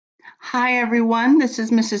Hi everyone, this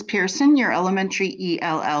is Mrs. Pearson, your elementary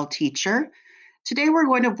ELL teacher. Today we're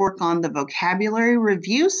going to work on the vocabulary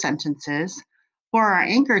review sentences for our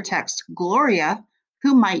anchor text, Gloria,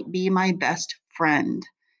 who might be my best friend.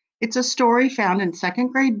 It's a story found in second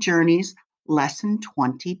grade Journeys, lesson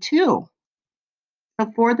 22.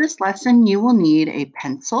 So for this lesson, you will need a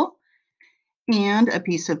pencil and a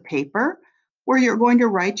piece of paper where you're going to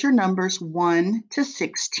write your numbers 1 to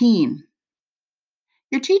 16.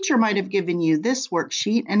 Your teacher might have given you this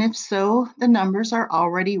worksheet, and if so, the numbers are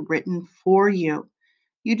already written for you.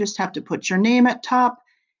 You just have to put your name at top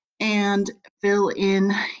and fill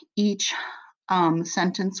in each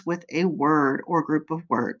sentence with a word or group of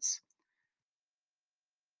words.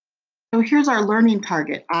 So here's our learning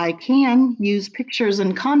target. I can use pictures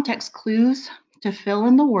and context clues to fill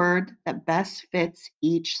in the word that best fits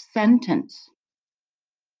each sentence.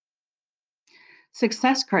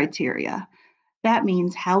 Success criteria. That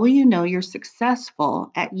means how will you know you're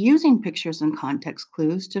successful at using pictures and context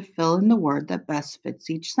clues to fill in the word that best fits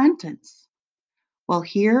each sentence? Well,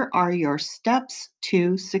 here are your steps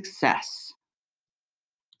to success.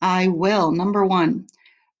 I will. Number 1,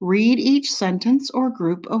 read each sentence or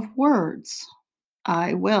group of words.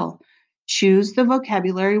 I will. Choose the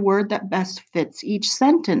vocabulary word that best fits each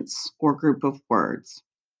sentence or group of words.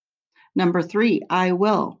 Number 3, I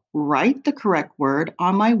will write the correct word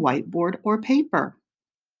on my whiteboard or paper.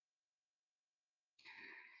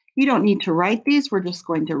 You don't need to write these. We're just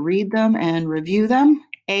going to read them and review them.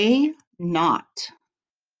 A, not.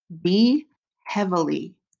 B,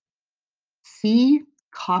 heavily. C,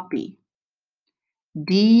 copy.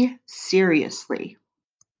 D, seriously.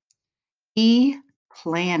 E,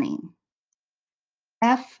 planning.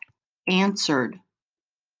 F, answered.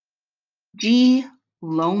 G,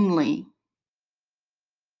 lonely.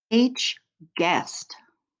 H, guessed.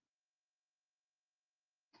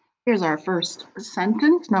 Here's our first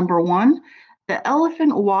sentence. Number 1, the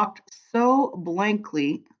elephant walked so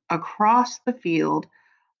blankly across the field,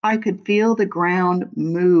 I could feel the ground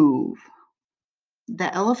move.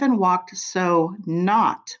 The elephant walked so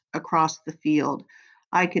not across the field,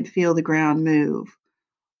 I could feel the ground move.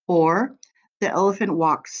 Or, the elephant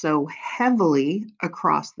walked so heavily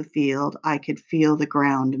across the field, I could feel the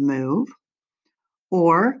ground move.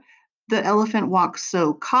 Or, the elephant walked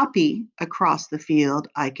so copy across the field,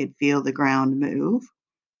 I could feel the ground move.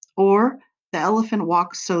 Or, the elephant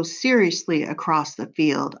walked so seriously across the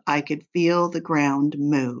field, I could feel the ground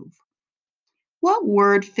move. What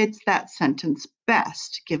word fits that sentence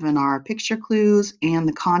best, given our picture clues and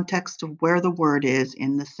the context of where the word is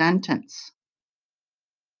in the sentence?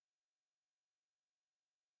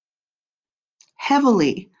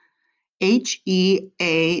 Heavily, Heavily.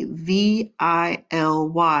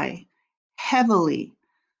 Heavily.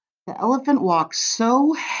 The elephant walked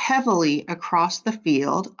so heavily across the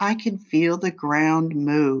field, I could feel the ground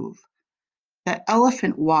move. The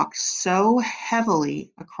elephant walked so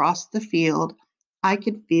heavily across the field, I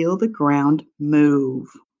could feel the ground move.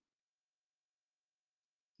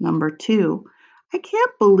 Number 2, I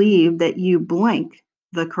can't believe that you blank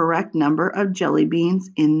the correct number of jelly beans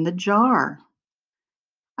in the jar.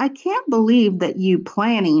 I can't believe that you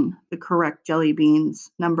planning the correct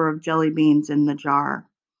number of jelly beans in the jar.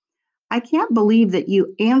 I can't believe that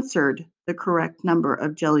you answered the correct number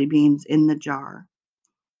of jelly beans in the jar.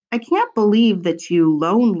 I can't believe that you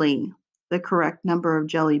lonely the correct number of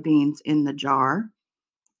jelly beans in the jar.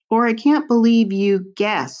 Or I can't believe you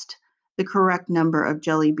guessed the correct number of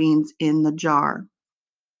jelly beans in the jar.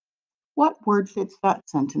 What word fits that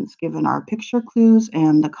sentence given our picture clues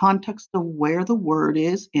and the context of where the word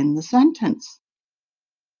is in the sentence?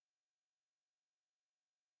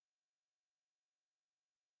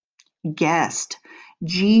 Guessed.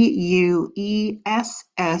 Guessed.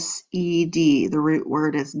 The root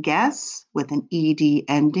word is guess with an ed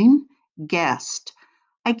ending. Guessed.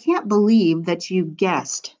 I can't believe that you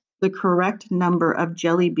guessed the correct number of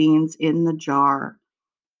jelly beans in the jar.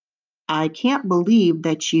 I can't believe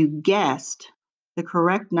that you guessed the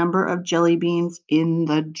correct number of jelly beans in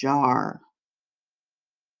the jar.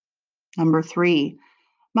 Number 3,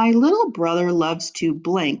 my little brother loves to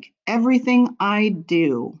blank everything I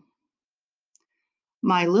do.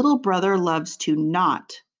 My little brother loves to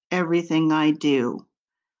not everything I do.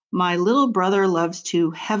 My little brother loves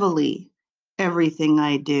to heavily everything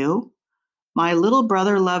I do. My little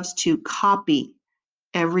brother loves to copy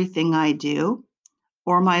everything I do.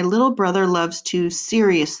 Or my little brother loves to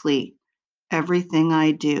seriously everything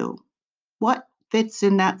I do. What fits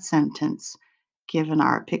in that sentence, given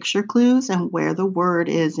our picture clues and where the word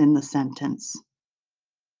is in the sentence?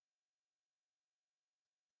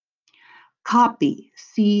 Copy,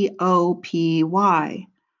 C-O-P-Y.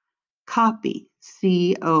 Copy,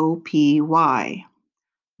 C-O-P-Y.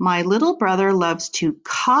 My little brother loves to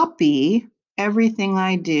copy everything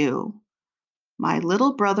I do. My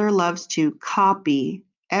little brother loves to copy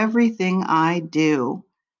everything I do.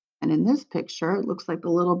 And in this picture, it looks like the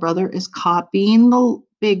little brother is copying the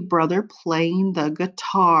big brother playing the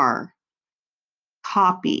guitar.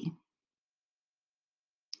 Copy.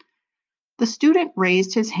 The student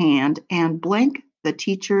raised his hand and blank the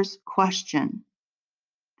teacher's question.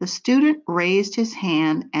 The student raised his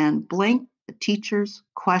hand and blank the teacher's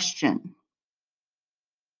question.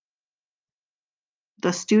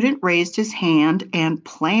 The student raised his hand and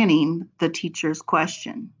planning the teacher's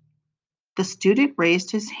question. The student raised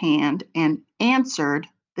his hand and answered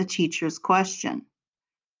the teacher's question.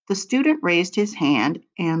 The student raised his hand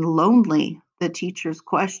and lonely the teacher's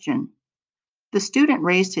question. The student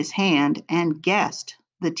raised his hand and guessed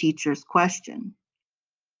the teacher's question.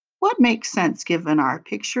 What makes sense given our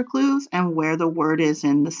picture clues and where the word is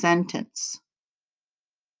in the sentence?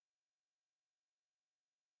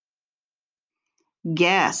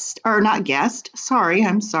 Guessed, or not guessed,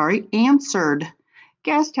 I'm sorry, answered.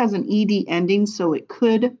 Guessed has an ed ending, so it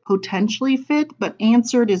could potentially fit, but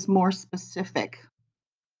answered is more specific.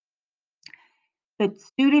 The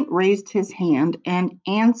student raised his hand and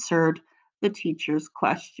answered the teacher's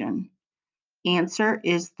question. Answer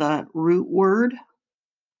is the root word,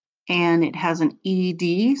 and it has an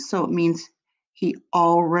ed, so it means he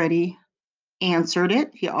already answered it,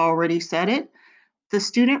 he already said it. The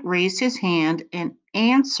student raised his hand and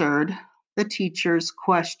answered the teacher's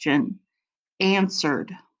question.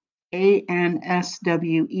 Answered. A-N-S-W-E-R-E-D.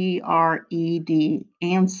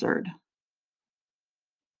 Answered.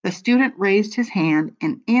 The student raised his hand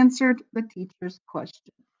and answered the teacher's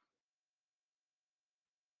question.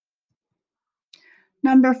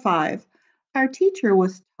 Number 5. Our teacher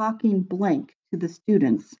was talking blank to the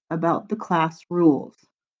students about the class rules.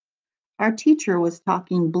 Our teacher was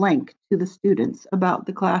talking blank to the students about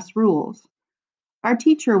the class rules. Our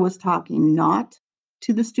teacher was talking not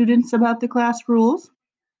to the students about the class rules.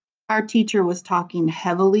 Our teacher was talking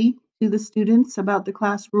heavily to the students about the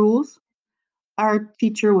class rules. Our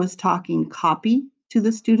teacher was talking copy to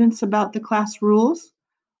the students about the class rules.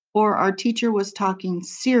 Or our teacher was talking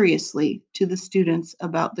seriously to the students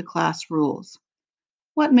about the class rules.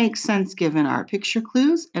 What makes sense given our picture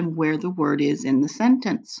clues and where the word is in the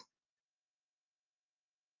sentence?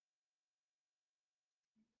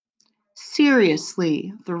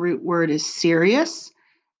 Seriously, the root word is serious,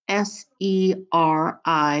 S-E-R-I-O-U-S,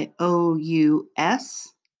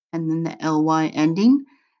 and then the L-Y ending.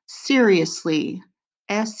 Seriously,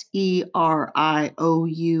 S-E-R-I-O-U-S-L-Y.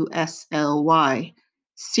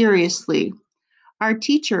 Seriously. Our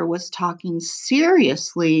teacher was talking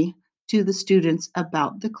seriously to the students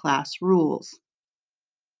about the class rules.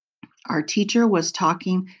 Our teacher was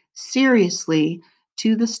talking seriously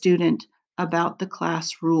to the student about the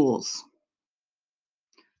class rules.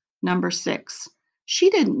 Number 6,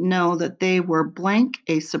 she didn't know that they were blank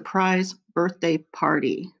a surprise birthday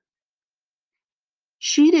party.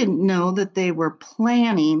 She didn't know that they were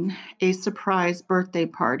planning a surprise birthday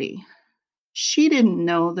party. She didn't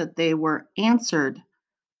know that they were answered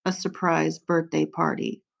a surprise birthday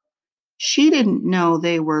party. She didn't know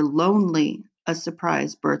they were lonely a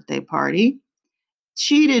surprise birthday party.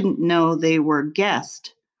 She didn't know they were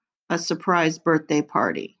guest a surprise birthday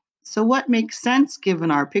party. So what makes sense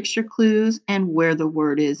given our picture clues and where the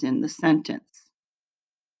word is in the sentence?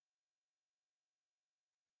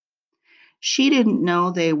 She didn't know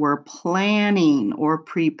they were planning or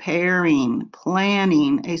planning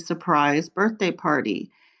a surprise birthday party.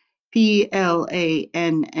 P-L-A-N-N-I-N-G,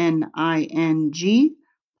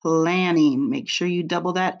 planning. Make sure you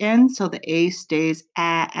double that N so the A stays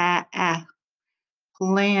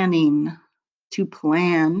planning, to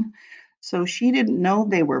plan. So she didn't know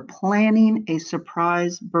they were planning a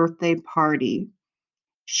surprise birthday party.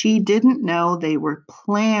 She didn't know they were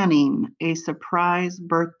planning a surprise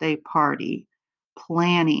birthday party.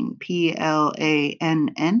 Planning, P-L-A-N-N-I-N-G.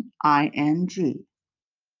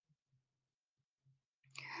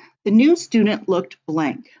 The new student looked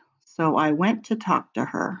blank, so I went to talk to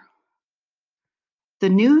her. The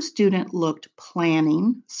new student looked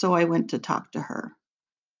planning, so I went to talk to her.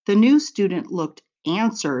 The new student looked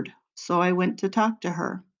answered, so I went to talk to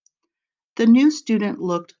her. The new student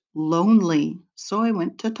looked lonely, so I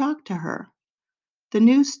went to talk to her. The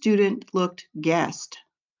new student looked guessed,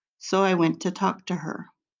 so I went to talk to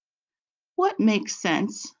her. What makes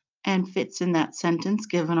sense and fits in that sentence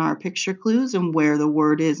given our picture clues and where the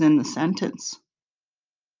word is in the sentence?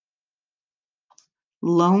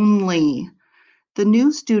 Lonely. The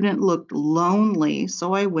new student looked lonely,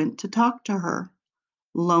 so I went to talk to her.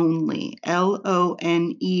 Lonely, Lonely,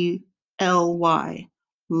 lonely,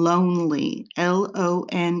 Lonely,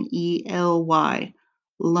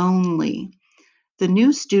 lonely. The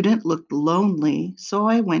new student looked lonely, so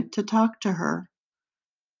I went to talk to her.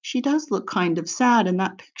 She does look kind of sad in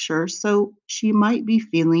that picture, so she might be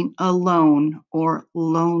feeling alone or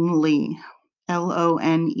lonely.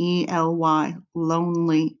 Lonely,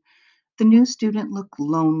 lonely. The new student looked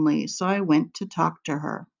lonely, so I went to talk to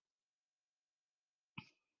her.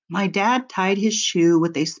 My dad tied his shoe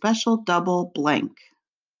with a special double blank.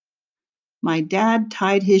 My dad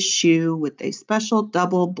tied his shoe with a special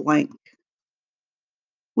double blank.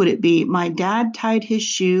 Would it be my dad tied his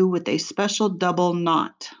shoe with a special double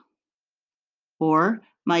knot? Or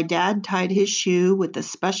my dad tied his shoe with a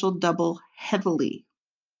special double heavily?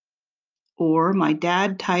 Or my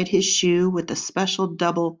dad tied his shoe with a special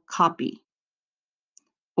double copy?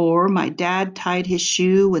 Or my dad tied his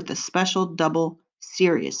shoe with a special double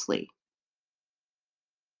seriously?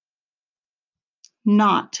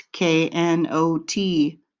 Not,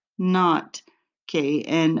 K-N-O-T, not,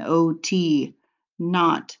 K-N-O-T,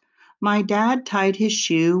 not. My dad tied his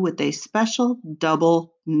shoe with a special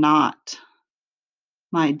double knot.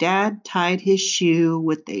 My dad tied his shoe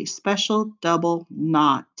with a special double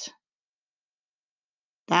knot.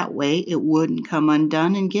 That way it wouldn't come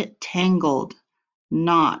undone and get tangled.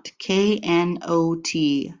 Knot,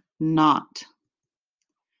 K-N-O-T, knot.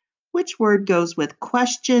 Which word goes with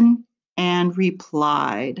question and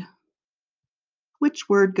replied? Which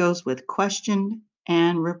word goes with questioned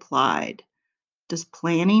and replied? Does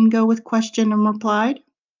planning go with question and replied?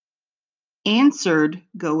 Answered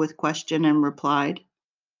go with question and replied?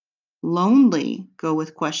 Lonely go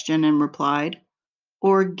with question and replied?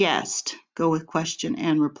 Or guessed go with question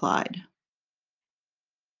and replied?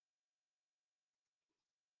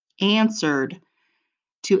 Answered.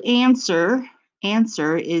 To answer,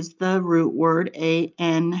 answer is the root word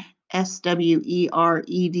A-N-S-W-E-R-E-D,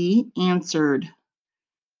 answered.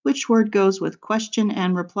 Which word goes with question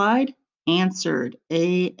and replied? Answered,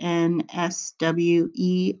 A-N-S-W-E-R-E-D,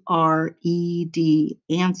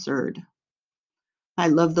 answered. I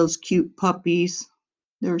love those cute puppies.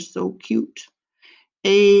 They're so cute.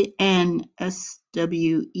 A-N-S-W-E-R-E-D,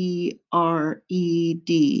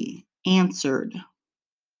 answered.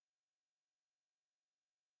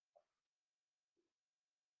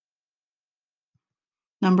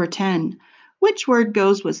 Number 10. Which word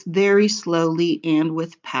goes with very slowly and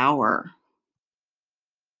with power?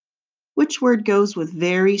 Which word goes with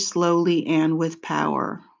very slowly and with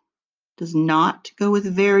power? Does not go with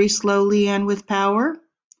very slowly and with power?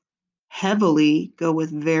 Heavily go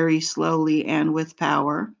with very slowly and with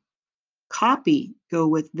power? Copy go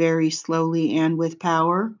with very slowly and with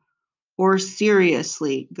power? Or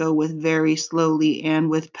seriously go with very slowly and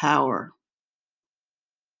with power?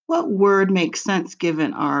 What word makes sense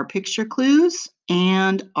given our picture clues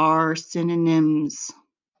and our synonyms?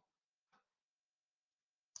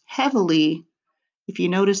 Heavily. If you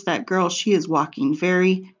notice that girl, she is walking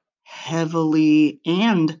very heavily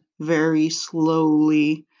and very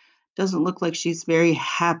slowly. Doesn't look like she's very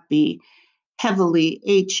happy. Heavily,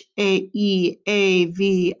 H-A-E-A-V-I-L-Y,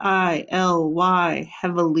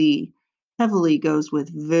 heavily. Heavily goes with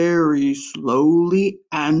very slowly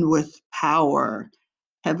and with power.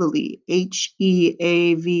 Heavily, H-E-A-V-I-L-Y,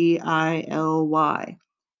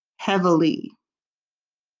 heavily.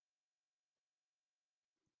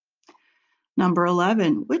 Number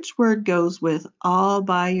 11, which word goes with all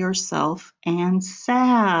by yourself and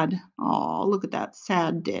sad? Oh, look at that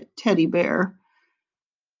sad teddy bear.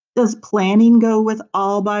 Does planning go with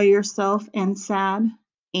all by yourself and sad?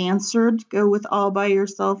 Answered go with all by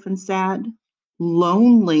yourself and sad?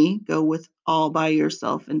 Lonely go with all by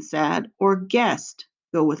yourself and sad? Or guessed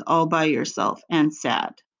go with all by yourself and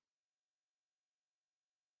sad?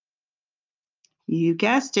 You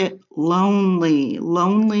guessed it, lonely.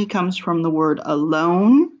 Lonely comes from the word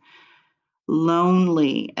alone.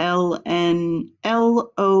 Lonely, L-L-O-N-E-L-Y,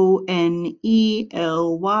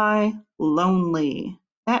 lonely.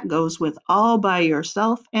 That goes with all by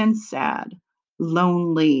yourself and sad.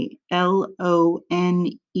 Lonely, L-O-N-E-L-Y.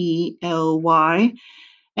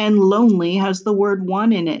 And lonely has the word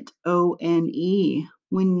one in it, O-N-E.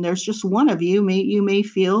 When there's just one of you, you may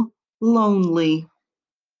feel lonely.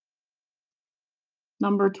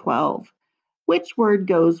 Number 12. Which word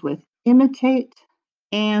goes with imitate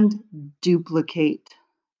and duplicate?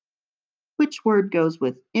 Which word goes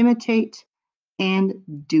with imitate and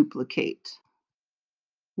duplicate?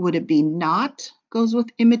 Would it be not goes with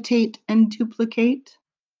imitate and duplicate?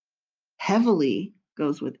 Heavily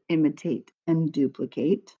goes with imitate and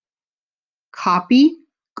duplicate. Copy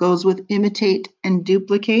goes with imitate and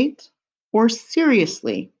duplicate, or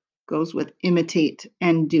seriously goes with imitate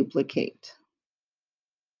and duplicate.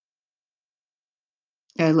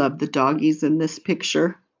 I love the doggies in this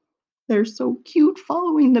picture. They're so cute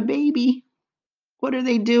following the baby. What are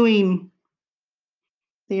they doing?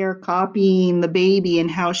 They are copying the baby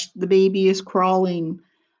and how the baby is crawling.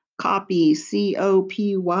 Copy,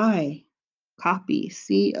 C-O-P-Y. Copy,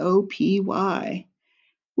 C-O-P-Y.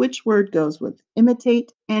 Which word goes with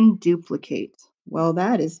imitate and duplicate? Well,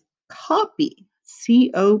 that is copy,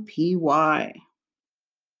 C-O-P-Y.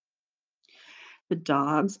 The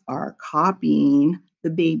dogs are copying the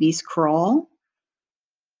baby's crawl,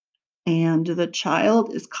 and the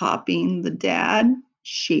child is copying the dad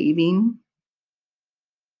shaving.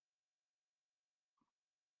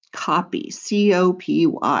 Copy,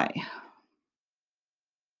 C-O-P-Y.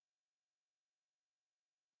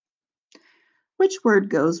 Which word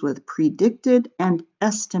goes with predicted and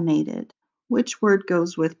estimated? Which word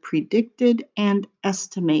goes with predicted and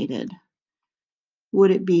estimated? Would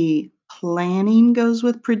it be planning goes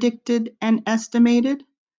with predicted and estimated?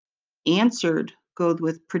 Answered go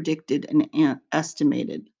with predicted and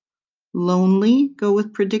estimated. Lonely go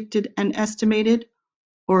with predicted and estimated,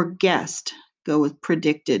 or guessed go with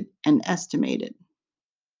predicted and estimated.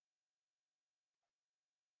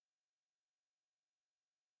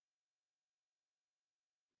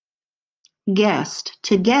 Guessed.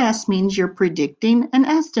 To guess means you're predicting and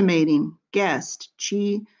estimating. Guessed.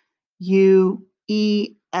 G-U-E-S-S-E-D.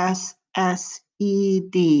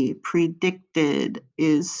 Predicted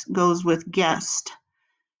goes with guessed.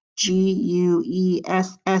 G-U-E-S-S-E-D.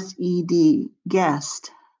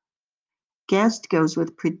 Guessed. Guessed goes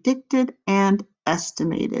with predicted and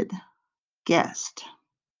estimated. Guessed.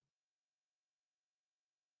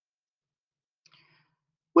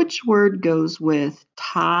 Which word goes with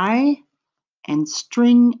tie and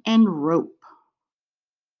string and rope?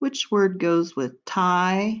 Which word goes with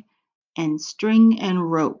tie and string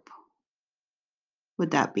and rope?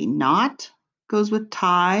 Would that be knot goes with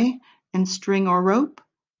tie and string or rope?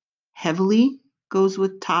 Heavily goes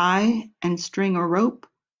with tie and string or rope?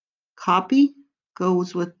 Copy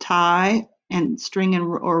goes with tie and string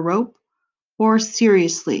or rope? Or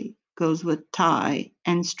seriously goes with tie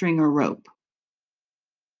and string or rope?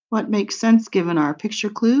 What makes sense given our picture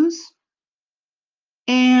clues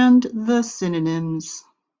and the synonyms?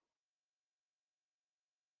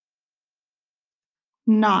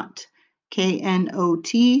 Knot,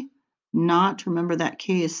 K-N-O-T, knot, remember that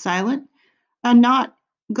K is silent. A knot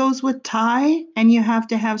goes with tie, and you have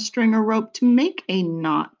to have string or rope to make a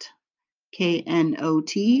knot.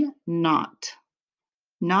 K-N-O-T, knot.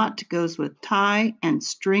 Knot goes with tie and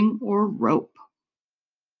string or rope.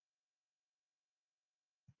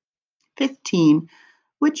 15.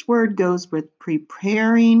 Which word goes with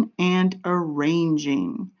preparing and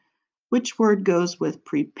arranging? Which word goes with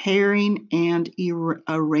preparing and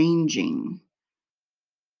arranging?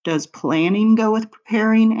 Does planning go with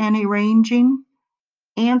preparing and arranging?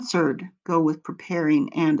 Answered go with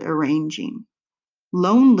preparing and arranging.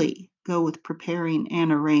 Lonely go with preparing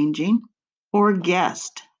and arranging. Or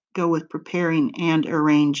guessed go with preparing and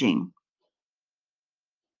arranging.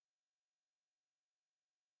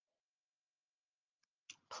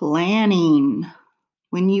 Planning.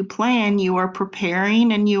 When you plan, you are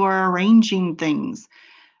preparing and you are arranging things.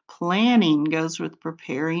 Planning goes with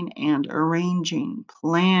preparing and arranging.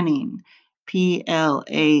 Planning.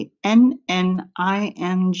 P-L-A-N-N-I-N-G.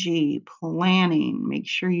 Planning. Make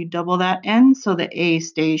sure you double that N so the A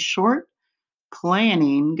stays short.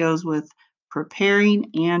 Planning goes with preparing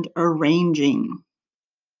and arranging.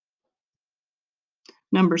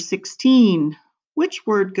 Number 16. Which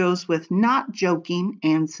word goes with not joking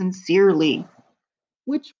and sincerely?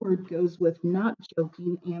 Which word goes with not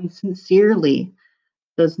joking and sincerely?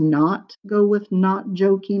 Does not go with not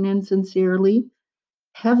joking and sincerely?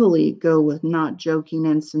 Heavily go with not joking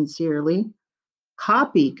and sincerely?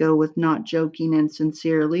 Copy go with not joking and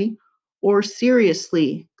sincerely? Or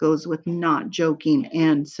seriously goes with not joking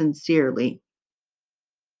and sincerely?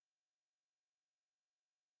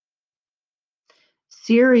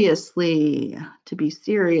 Seriously. To be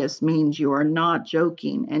serious means you are not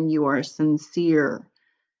joking and you are sincere.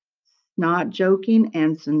 Not joking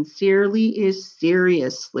and sincerely is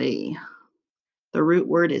seriously. The root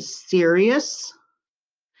word is serious.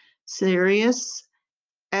 Serious,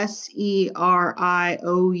 S-E-R-I-O-U-S,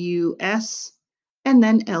 and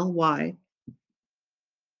then L-Y.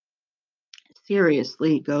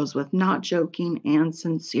 Seriously goes with not joking and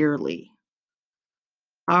sincerely.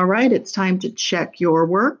 All right, it's time to check your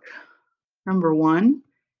work. Number 1,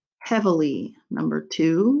 heavily. Number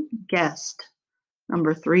 2, guessed.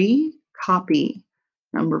 Number 3, copy.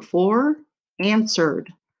 Number 4,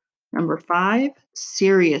 answered. Number 5,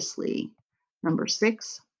 seriously. Number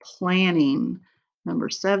 6, planning. Number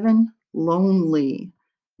 7, lonely.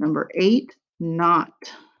 Number 8, not.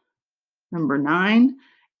 Number 9,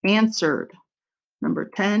 answered. Number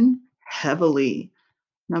 10, heavily.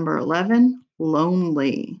 Number 11,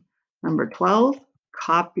 lonely. Number 12,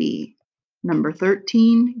 copy. Number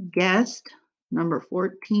 13, guessed. Number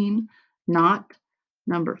 14, not.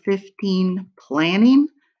 Number 15, planning.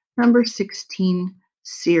 Number 16,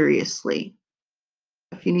 seriously.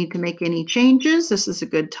 If you need to make any changes, this is a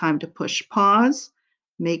good time to push pause,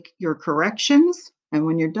 make your corrections, and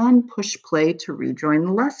when you're done, push play to rejoin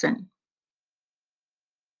the lesson.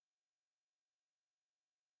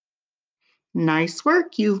 Nice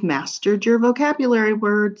work, you've mastered your vocabulary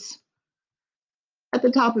words. At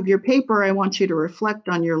the top of your paper, I want you to reflect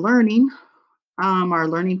on your learning. Our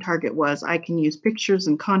learning target was I can use pictures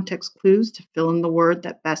and context clues to fill in the word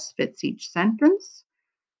that best fits each sentence.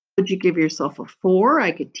 Would you give yourself a 4?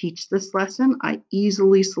 I could teach this lesson. I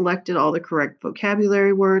easily selected all the correct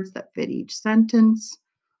vocabulary words that fit each sentence.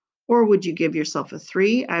 Or would you give yourself a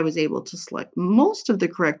 3? I was able to select most of the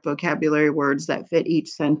correct vocabulary words that fit each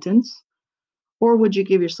sentence. Or would you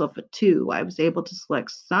give yourself a 2? I was able to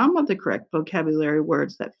select some of the correct vocabulary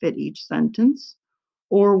words that fit each sentence.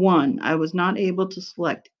 Or 1, I was not able to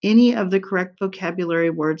select any of the correct vocabulary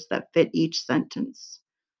words that fit each sentence.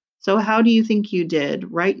 So how do you think you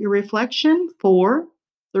did? Write your reflection: 4,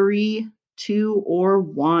 3, 2, or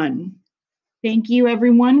 1. Thank you,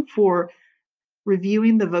 everyone, for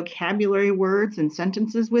reviewing the vocabulary words and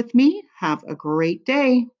sentences with me. Have a great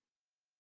day.